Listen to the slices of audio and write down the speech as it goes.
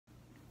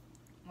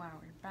Wow,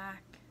 we're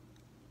back.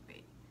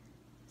 Wait,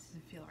 this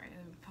doesn't feel right.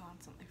 Let me pause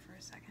something for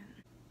a second.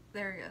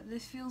 There we go.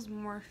 This feels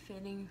more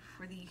fitting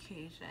for the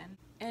occasion.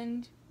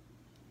 And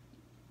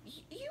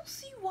you'll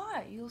see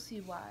why. You'll see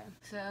why.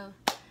 So,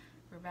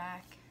 we're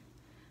back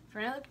for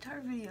another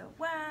guitar video.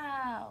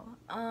 Wow!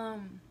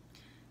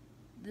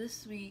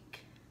 This week,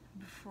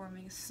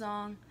 performing a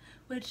song,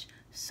 which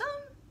some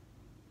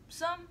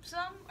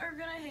are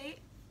gonna hate.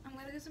 I'm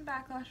gonna get some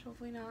backlash,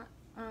 hopefully not.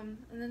 And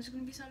then there's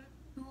gonna be some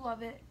who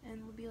love it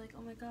and will be like,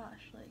 oh my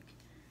gosh, like,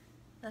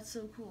 that's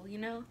so cool, you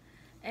know?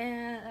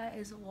 And that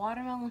is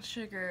Watermelon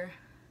Sugar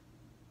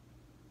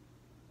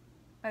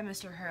by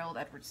Mr. Harold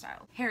Edward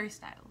Styles. Harry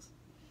Styles.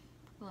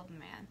 Love the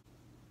man.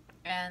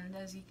 And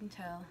as you can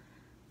tell,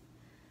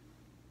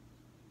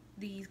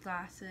 these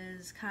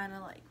glasses kind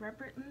of like not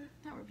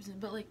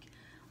represent, but like,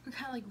 are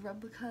kind of like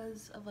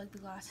replicas of like the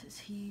glasses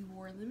he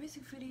wore in the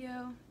music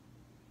video.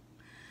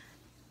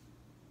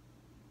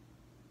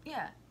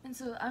 Yeah, and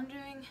so I'm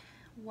doing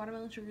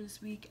Watermelon Sugar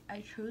this week.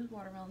 I chose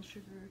Watermelon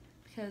Sugar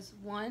because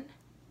 1,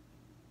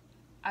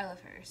 I love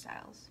Harry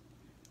Styles.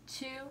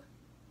 2,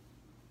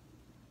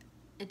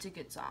 it's a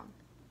good song.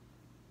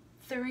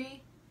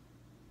 3,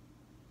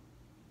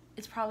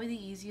 it's probably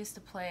the easiest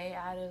to play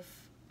out of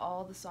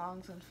all the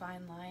songs on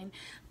Fine Line.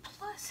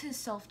 Plus his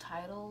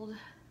self-titled,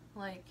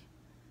 like,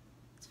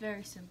 it's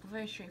very simple,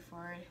 very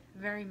straightforward,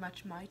 very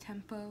much my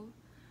tempo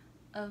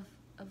of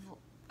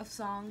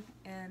song,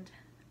 and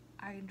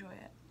I enjoy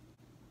it.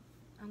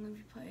 I'm going to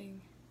be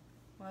playing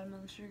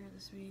Watermelon Sugar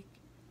this week.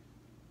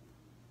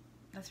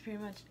 That's pretty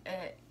much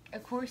it.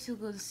 Of course you'll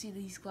go to see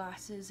these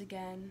glasses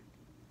again.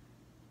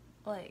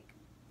 Like,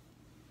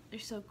 they're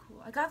so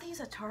cool. I got these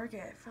at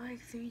Target for like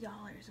 $3.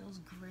 It was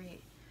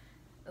great.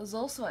 It was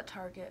also at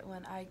Target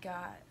when I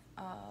got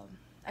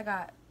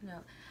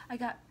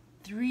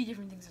 3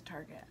 different things at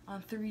Target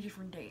on 3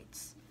 different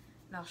dates.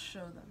 And I'll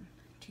show them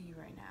to you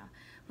right now.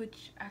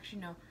 Which,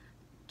 actually no.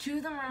 2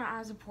 of them are not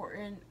as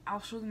important.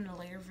 I'll show them in a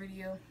later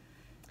video.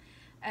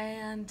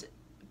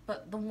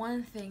 But the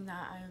one thing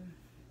that I'm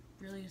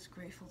really just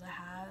grateful to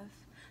have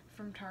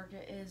from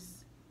Target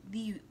is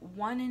the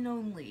one and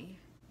only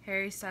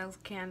Harry Styles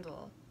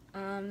candle.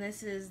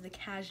 This is the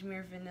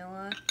Cashmere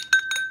Vanilla.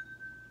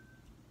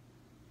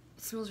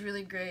 It smells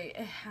really great.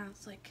 It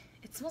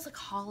smells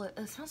like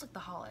the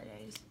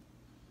holidays.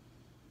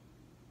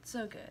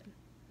 So good.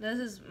 This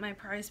is my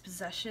prized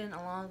possession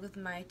along with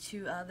my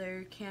 2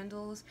 other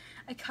candles.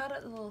 I cut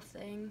out the little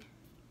thing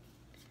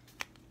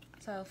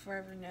so I'll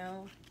forever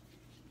know.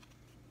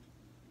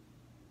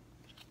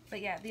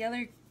 But yeah, the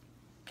other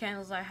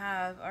candles I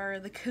have are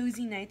the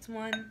Cozy Nights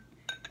one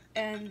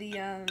and the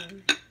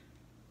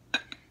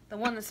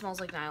one that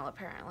smells like Nile,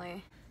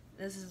 apparently.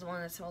 This is the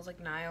one that smells like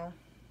Nile.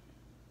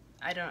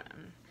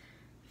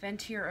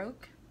 Ventier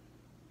Oak?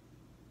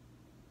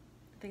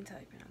 I think that's how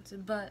you pronounce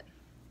it, but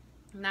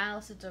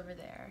Nile sits over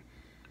there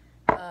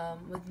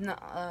with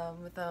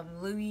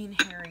Louis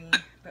and Harry,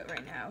 but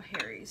right now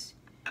Harry's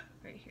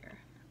right here,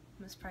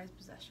 most prized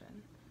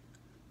possession.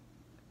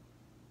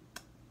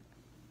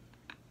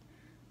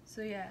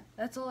 So yeah,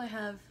 that's all I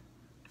have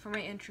for my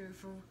intro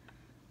for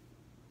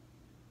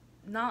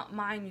not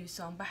my new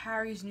song, but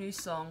Harry's new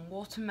song,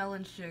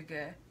 Watermelon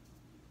Sugar.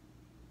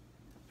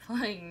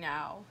 Playing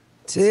now.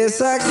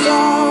 Tastes like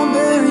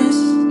strawberries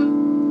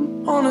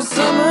on a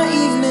summer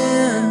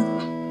evening,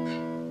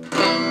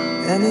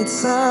 and it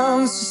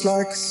sounds just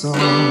like a song.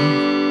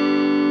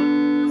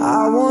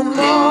 I want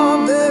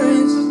more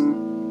berries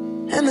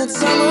and that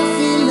summer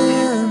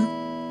feeling.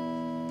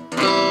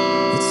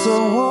 It's so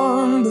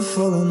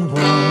wonderful and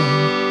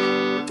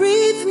warm.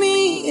 Breathe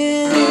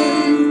me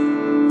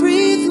in,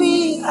 breathe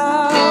me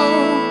out.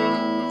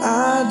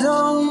 I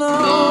don't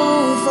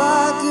know if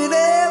I could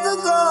ever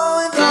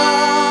go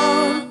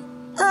without.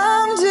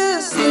 I'm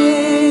just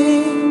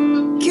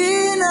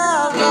thinking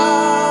out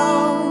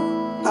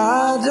loud.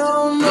 I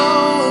don't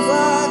know if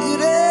I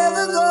could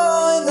ever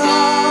go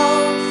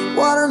without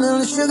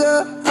watermelon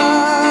sugar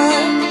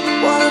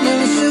high,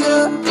 watermelon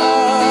sugar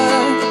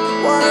high,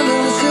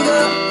 watermelon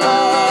sugar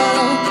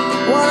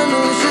high,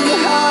 watermelon sugar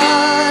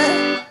high.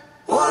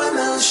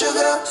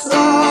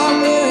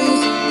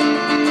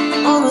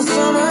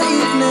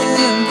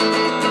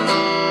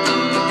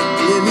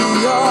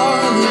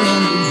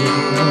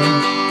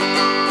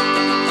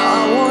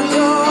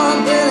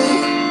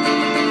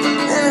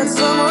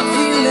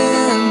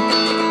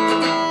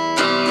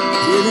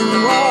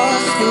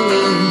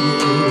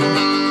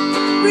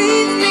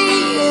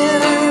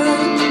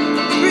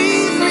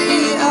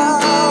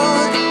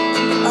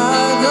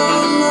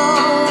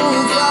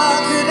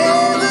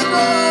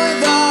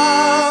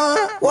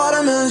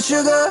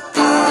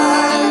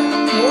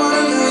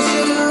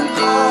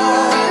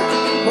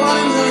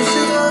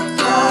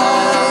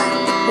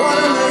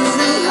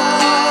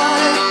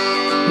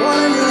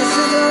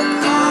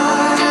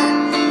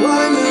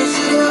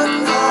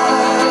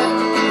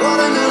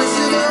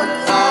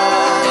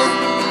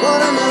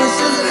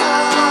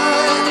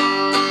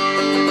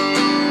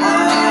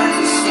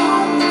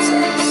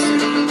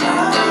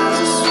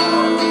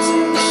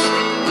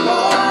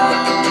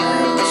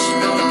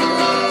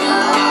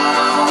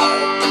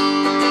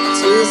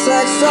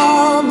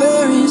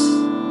 strawberries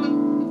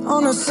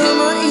on a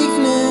summer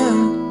evening,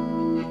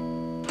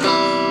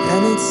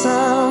 and it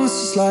sounds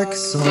just like a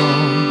song.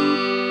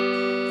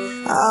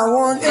 I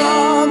want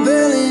your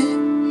belly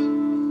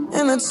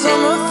and that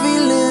summer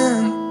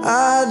feeling.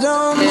 I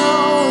don't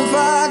know if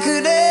I